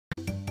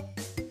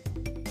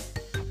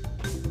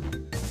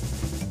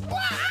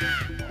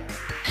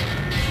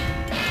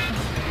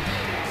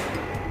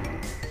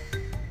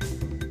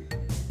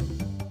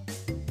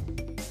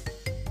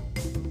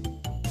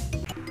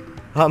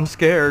I'm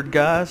scared,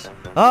 guys.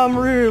 I'm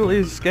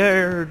really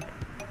scared.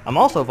 I'm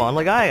also Vaughn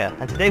Lagaya,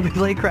 and today we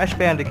play Crash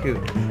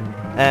Bandicoot.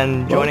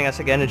 And joining us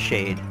again is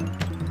Shade.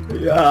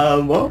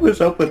 What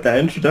was up with that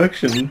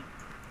introduction?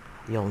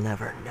 You'll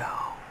never know.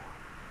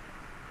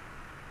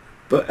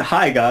 But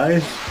hi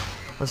guys.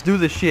 Let's do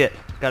this shit.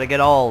 Gotta get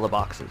all the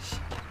boxes.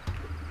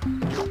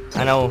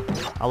 I know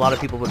a lot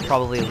of people would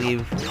probably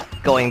leave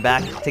going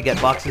back to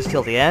get boxes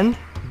till the end,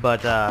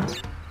 but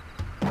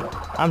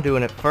I'm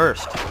doing it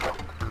first.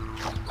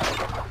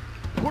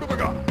 What have I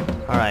got?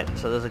 Alright,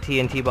 so there's a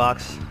TNT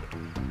box.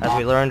 As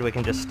we learned, we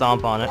can just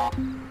stomp on it.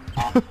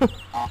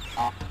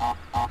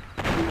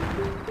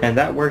 And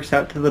that works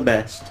out to the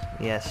best.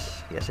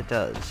 Yes, yes it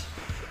does.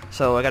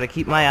 So I gotta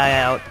keep my eye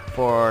out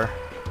for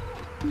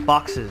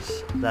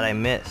boxes that I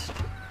missed.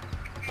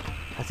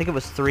 I think it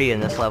was 3 in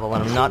this level,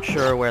 and I'm not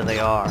sure where they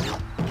are.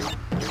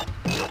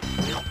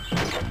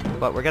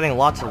 But we're getting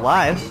lots of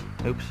lives.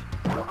 Oops.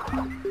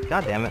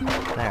 God damn it.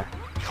 There.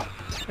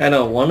 I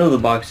know one of the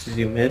boxes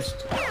you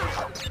missed.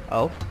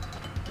 Oh?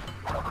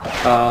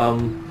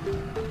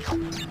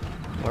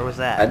 Where was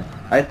that?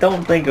 I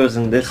don't think it was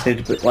in this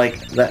stage, but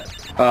like that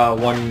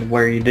one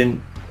where you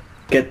didn't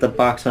get the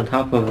box on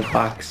top of a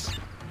box.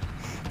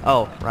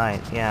 Oh,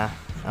 right, yeah.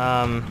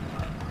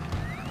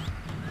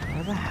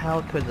 Where the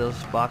hell could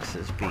those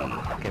boxes be?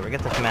 Okay, we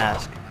get this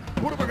mask.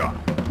 What have I got?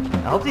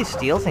 I hope these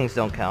steel things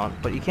don't count,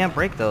 but you can't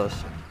break those.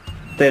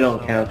 They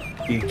don't count.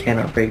 You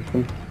cannot break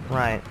them.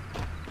 Right.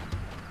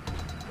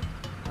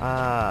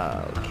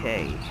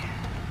 Okay.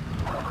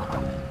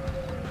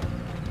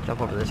 Jump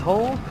over this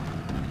hole.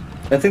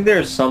 I think there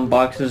are some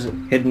boxes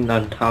hidden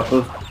on top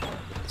of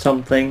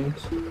some things.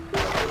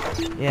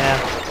 Yeah.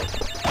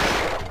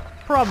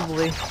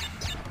 Probably.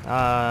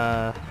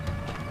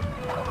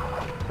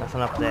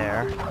 Nothing up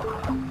there.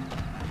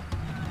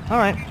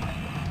 Alright.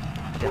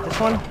 Get this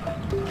one.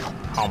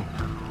 Hom.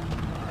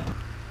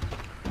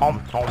 Hom,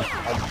 hom,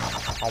 hom,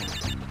 hom.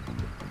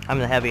 I'm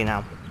the heavy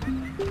now.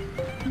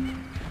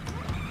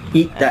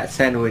 Eat that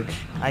sandwich.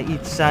 I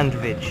eat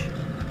sandwich.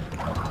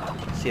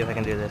 Let's see if I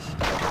can do this.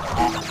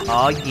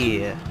 Oh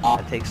yeah.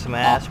 That takes some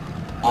ass.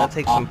 That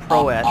takes some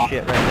pro ass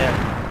shit right there.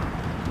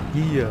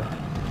 Yeah.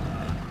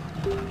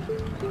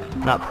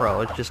 Not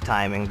pro, it's just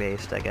timing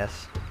based, I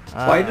guess.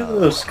 Why do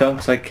those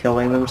skunks like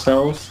killing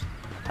themselves?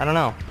 I don't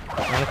know.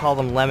 I'm gonna call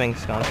them lemming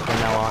skunks from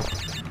now on.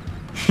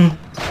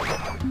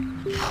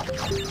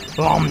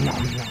 Nom,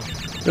 nom, nom.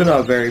 They're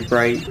not very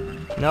bright.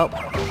 Nope.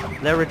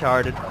 They're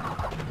retarded.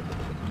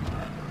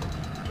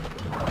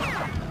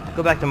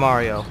 Go back to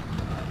Mario.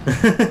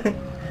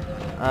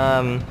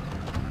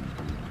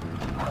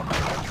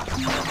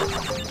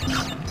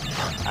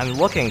 I'm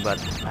looking, but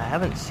I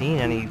haven't seen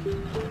any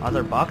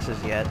other boxes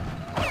yet.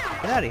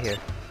 Get out of here.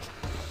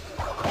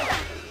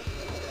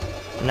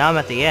 Now I'm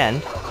at the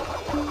end.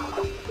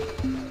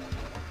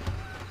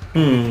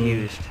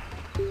 Confused.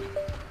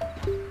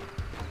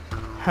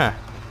 Huh.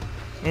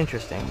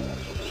 Interesting.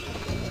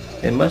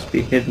 It must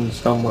be hidden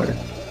somewhere.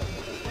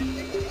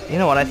 You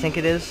know what I think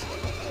it is?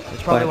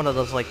 It's probably What? one of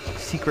those, like,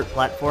 secret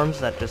platforms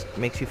that just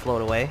makes you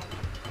float away.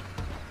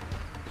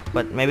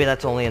 But maybe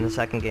that's only in the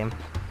second game.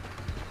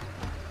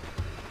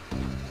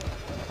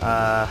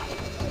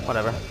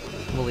 Whatever.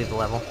 We'll leave the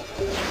level.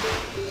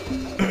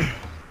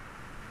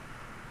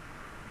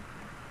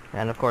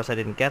 And of course I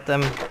didn't get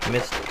them.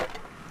 Missed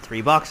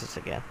 3 boxes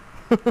again.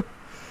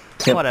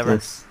 Yep, Whatever.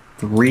 there's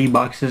 3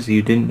 boxes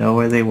you didn't know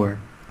where they were.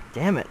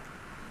 Damn it.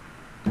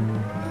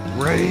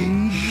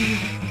 Range.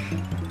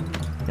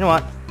 You know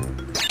what?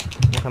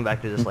 We'll come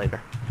back to this later.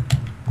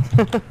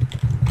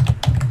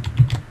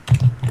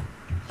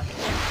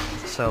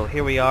 So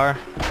here we are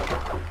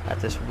at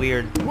this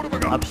weird What have I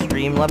got?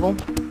 upstream level.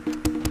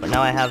 But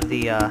now I have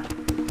the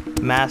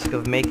mask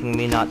of making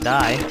me not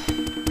die.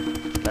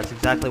 That's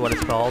exactly what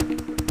it's called.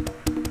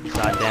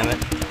 God damn it.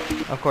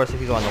 Of course,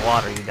 if you go in the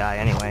water, you die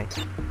anyway.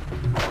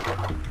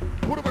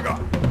 What have I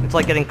got? It's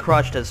like getting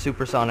crushed as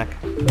Supersonic.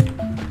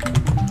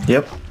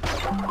 Yep.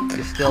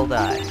 You still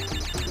die.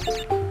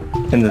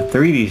 In the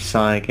 3D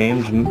Sonic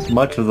games,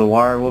 much of the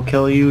water will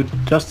kill you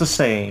just the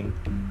same.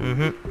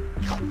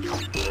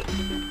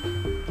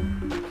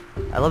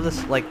 I love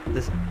this, like,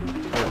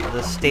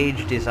 the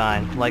stage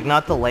design. Like,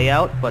 not the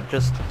layout, but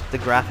just the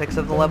graphics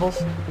of the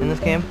levels in this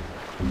game.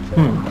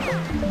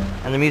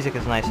 And the music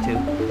is nice, too.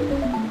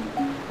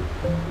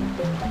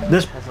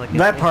 This Has, like,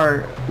 that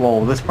part,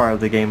 well, this part of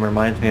the game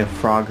reminds me of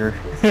Frogger.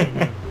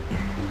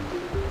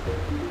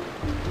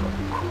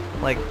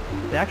 Like,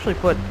 they actually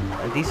put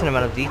a decent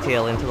amount of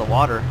detail into the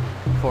water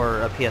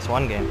for a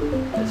PS1 game.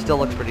 It still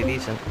looks pretty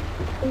decent.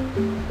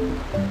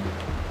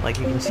 Like,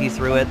 you can see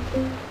through it.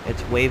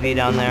 It's wavy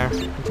down there.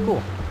 It's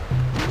cool.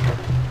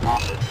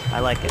 I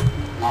like it.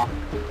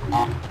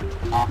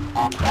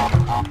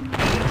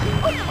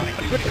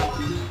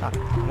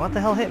 What the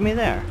hell hit me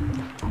there?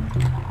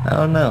 I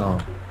don't know.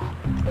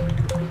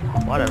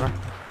 Whatever.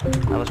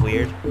 That was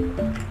weird.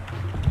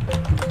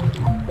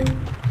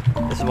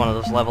 This is one of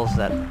those levels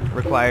that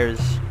requires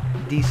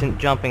decent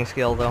jumping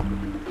skill, though.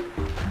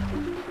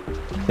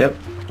 Yep.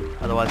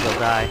 Otherwise you'll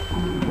die.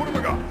 What have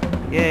I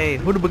got? Yay,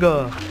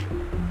 hoodabaga!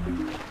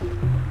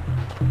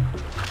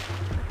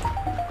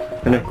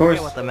 And of I course,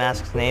 forget what the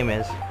mask's name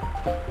is.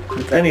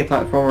 with any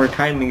platformer,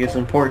 timing is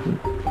important.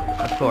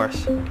 Of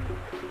course.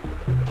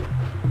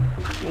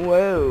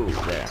 Whoa,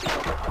 there.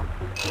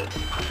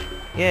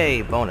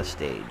 Yay, bonus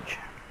stage.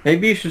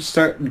 Maybe you should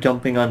start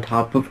jumping on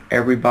top of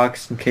every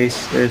box in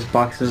case there's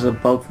boxes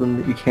above them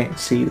that you can't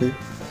see.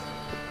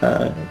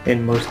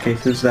 In most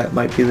cases, that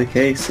might be the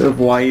case of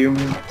why you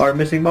are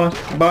missing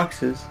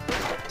boxes.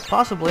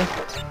 Possibly.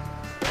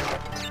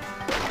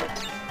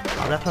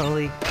 I'll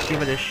definitely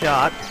give it a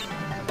shot.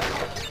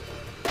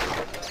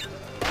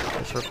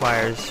 This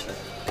requires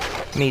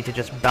me to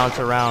just bounce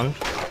around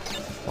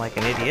like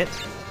an idiot.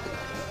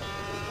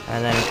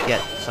 And then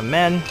get some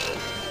men.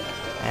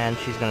 And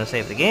she's gonna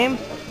save the game.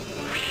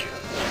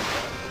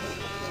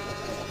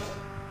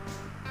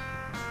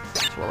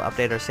 So we'll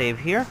update our save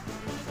here.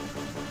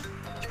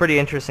 It's pretty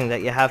interesting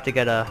that you have to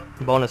get a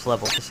bonus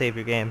level to save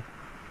your game.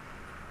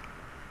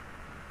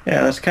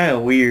 Yeah, that's kind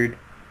of weird.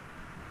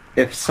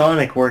 If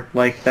Sonic worked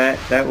like that,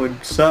 that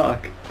would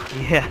suck.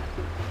 Yeah.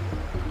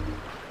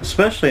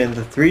 Especially in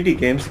the 3D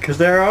games, because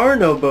there are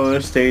no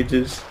bonus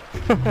stages.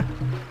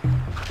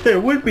 There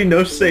would be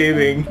no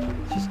saving.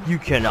 Just, you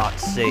cannot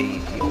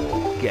save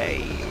your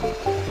game.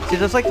 See,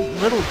 there's like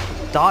little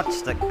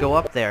dots that go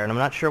up there, and I'm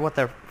not sure what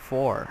they're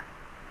for.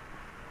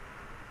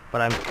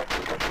 But I'm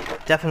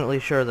definitely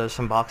sure there's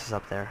some boxes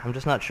up there. I'm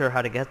just not sure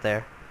how to get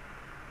there.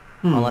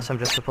 Unless I'm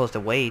just supposed to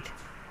wait.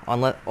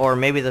 Or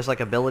maybe there's like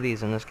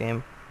abilities in this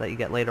game that you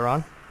get later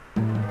on.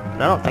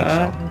 But I don't think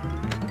so.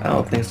 I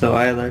don't think so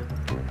either.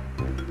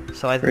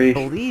 So I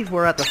believe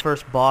we're at the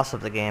first boss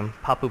of the game,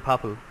 Papu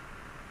Papu.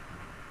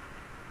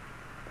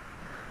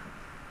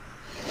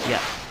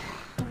 Yeah.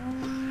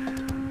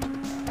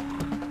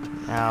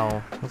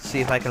 Now, let's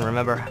see if I can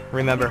remember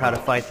how to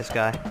fight this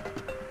guy.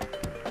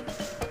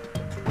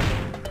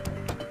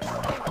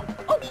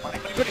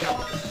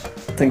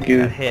 Think you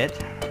Got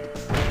hit.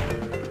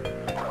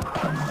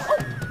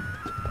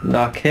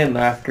 knock him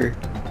after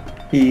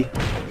he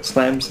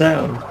slams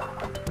down.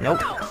 Nope,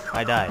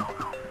 I died.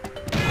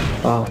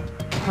 Oh.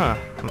 Huh.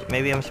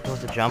 Maybe I'm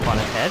supposed to jump on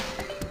his head?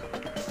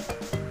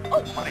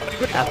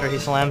 After he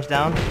slams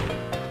down?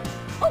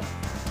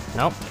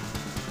 Nope.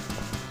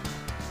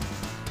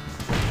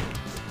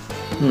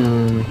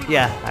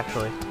 Yeah,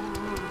 actually.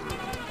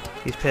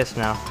 He's pissed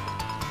now.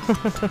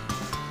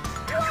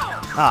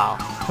 Oh,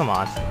 come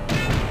on.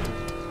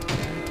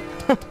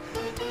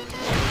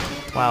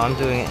 Wow, I'm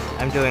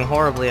doing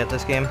horribly at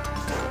this game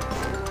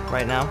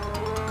right now.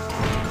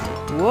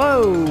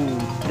 Whoa,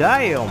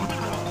 damn.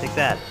 Take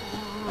that.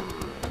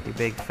 You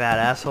big fat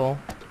asshole.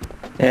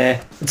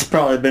 It's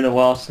probably been a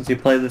while since you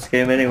played this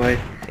game anyway.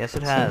 Yes,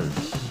 it has.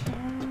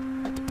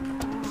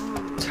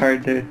 It's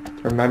hard to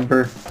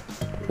remember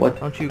what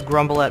Don't you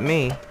grumble at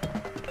me.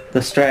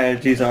 the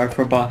strategies are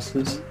for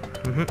bosses.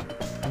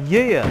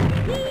 Yeah.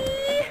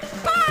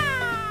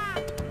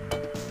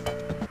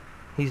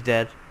 He's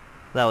dead.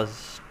 That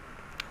was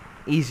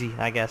easy,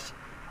 I guess.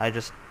 I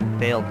just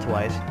failed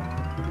twice.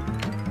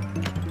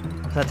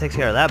 So that takes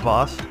care of that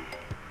boss.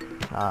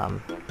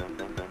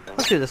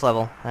 Let's do this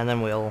level, and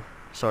then we'll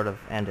sort of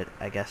end it,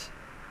 I guess.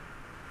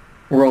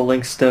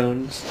 Rolling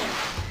Stones,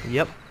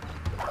 Yep.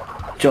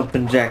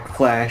 Jumpin' Jack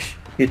Flash,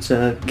 it's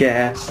a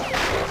gas.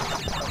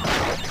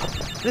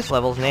 This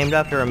level's named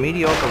after a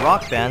mediocre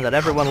rock band that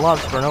everyone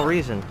loves for no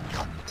reason.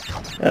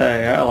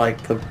 I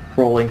like the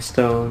Rolling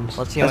Stones.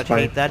 Let's see how much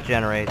heat that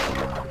generates.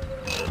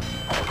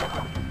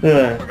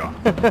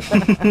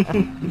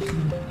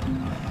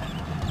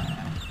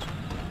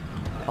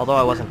 Although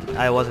I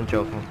wasn't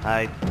joking.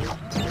 I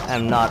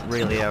am not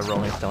really a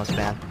Rolling Stones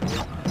fan.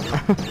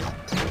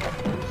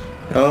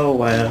 Oh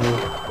well.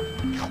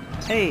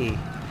 Hey,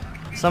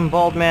 some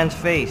bald man's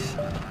face.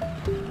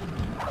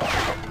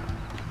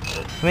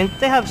 I mean,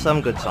 they have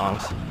some good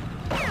songs.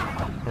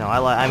 You know, I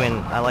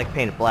like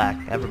Painted Black.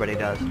 Everybody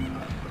does.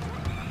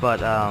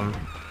 But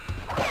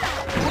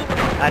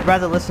I'd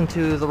rather listen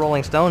to the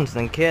Rolling Stones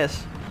than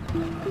Kiss.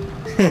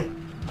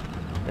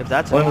 If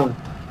that's any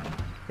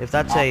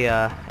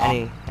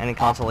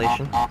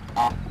consolation.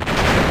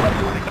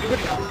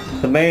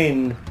 The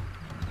main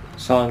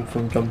song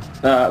from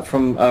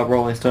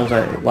Rolling Stones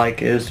I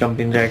like is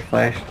Jumping Jack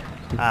Flash.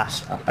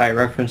 Ah, I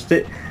referenced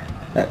it.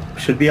 That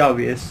should be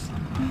obvious.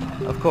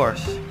 of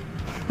course.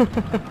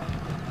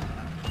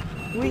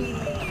 Whee!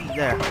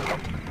 There.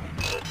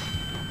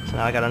 So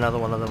now I got another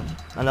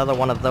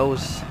one of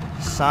those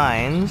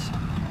signs.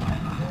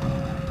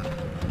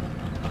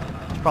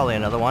 It's probably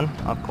another one,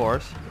 of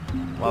course.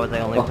 Why would they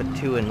only put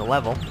 2 in the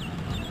level?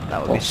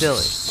 That would be silly.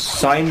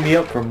 Sign me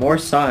up for more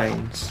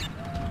signs.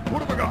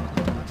 What have I got?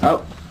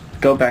 Oh,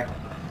 go back.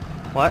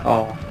 What?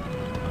 Oh,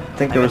 I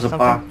think there was a missed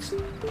box.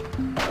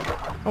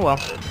 Oh well.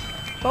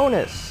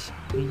 Bonus!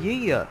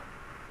 Yeah!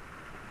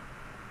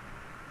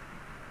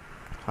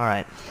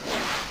 Alright.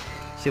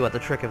 See what the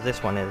trick of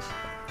this one is.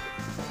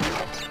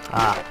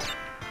 Ah.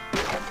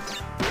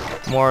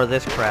 More of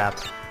this crap.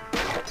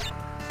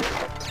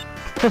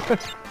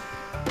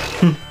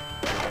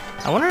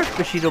 I wonder if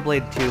Bushido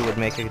Blade 2 would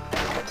make a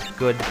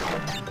good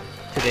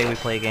Today We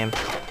Play game.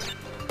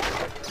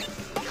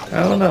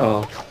 I don't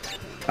know.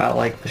 I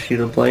like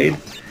Bushido Blade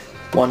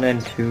 1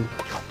 and 2.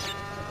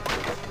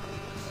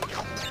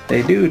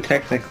 They do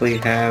technically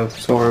have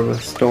sort of a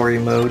story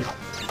mode.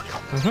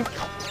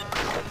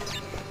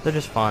 They're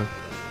just fun.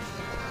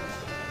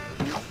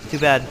 It's too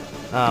bad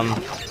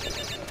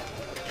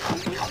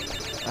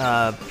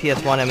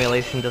PS1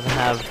 emulation doesn't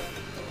have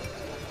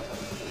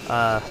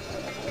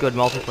good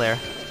multiplayer.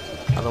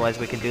 Otherwise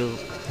we could do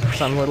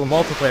some little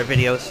multiplayer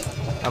videos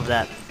of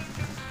that.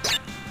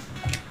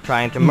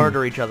 Trying to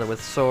murder each other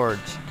with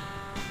swords.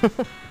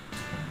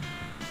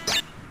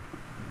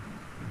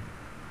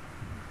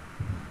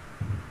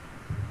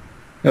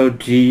 Oh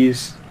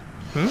jeez.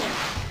 Hmm?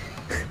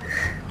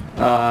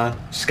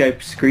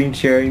 Skype screen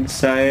sharing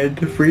decided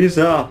to freeze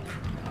up.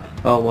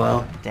 Oh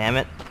well. Damn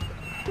it.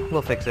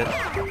 We'll fix it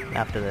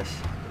after this.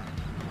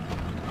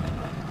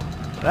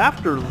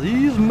 After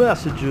these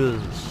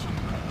messages.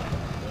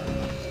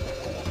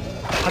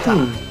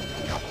 Ta-ta.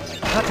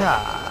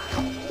 Ta-ta.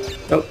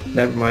 Oh,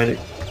 never mind. It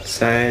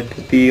decided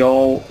to be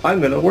all,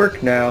 I'm gonna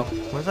work now.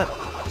 Where's that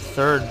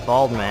third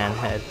bald man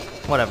head?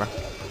 Whatever.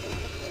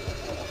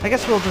 I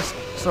guess we'll just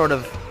sort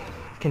of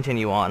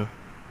continue on.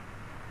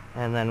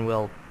 And then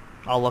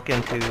I'll look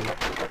into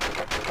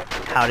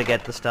how to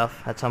get the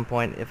stuff at some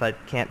point if I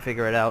can't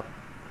figure it out.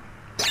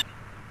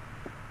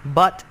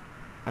 But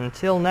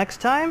until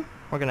next time,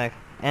 we're gonna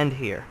end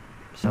here.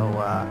 So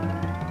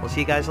we'll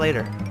see you guys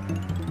later.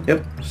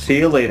 Yep, see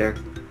you later.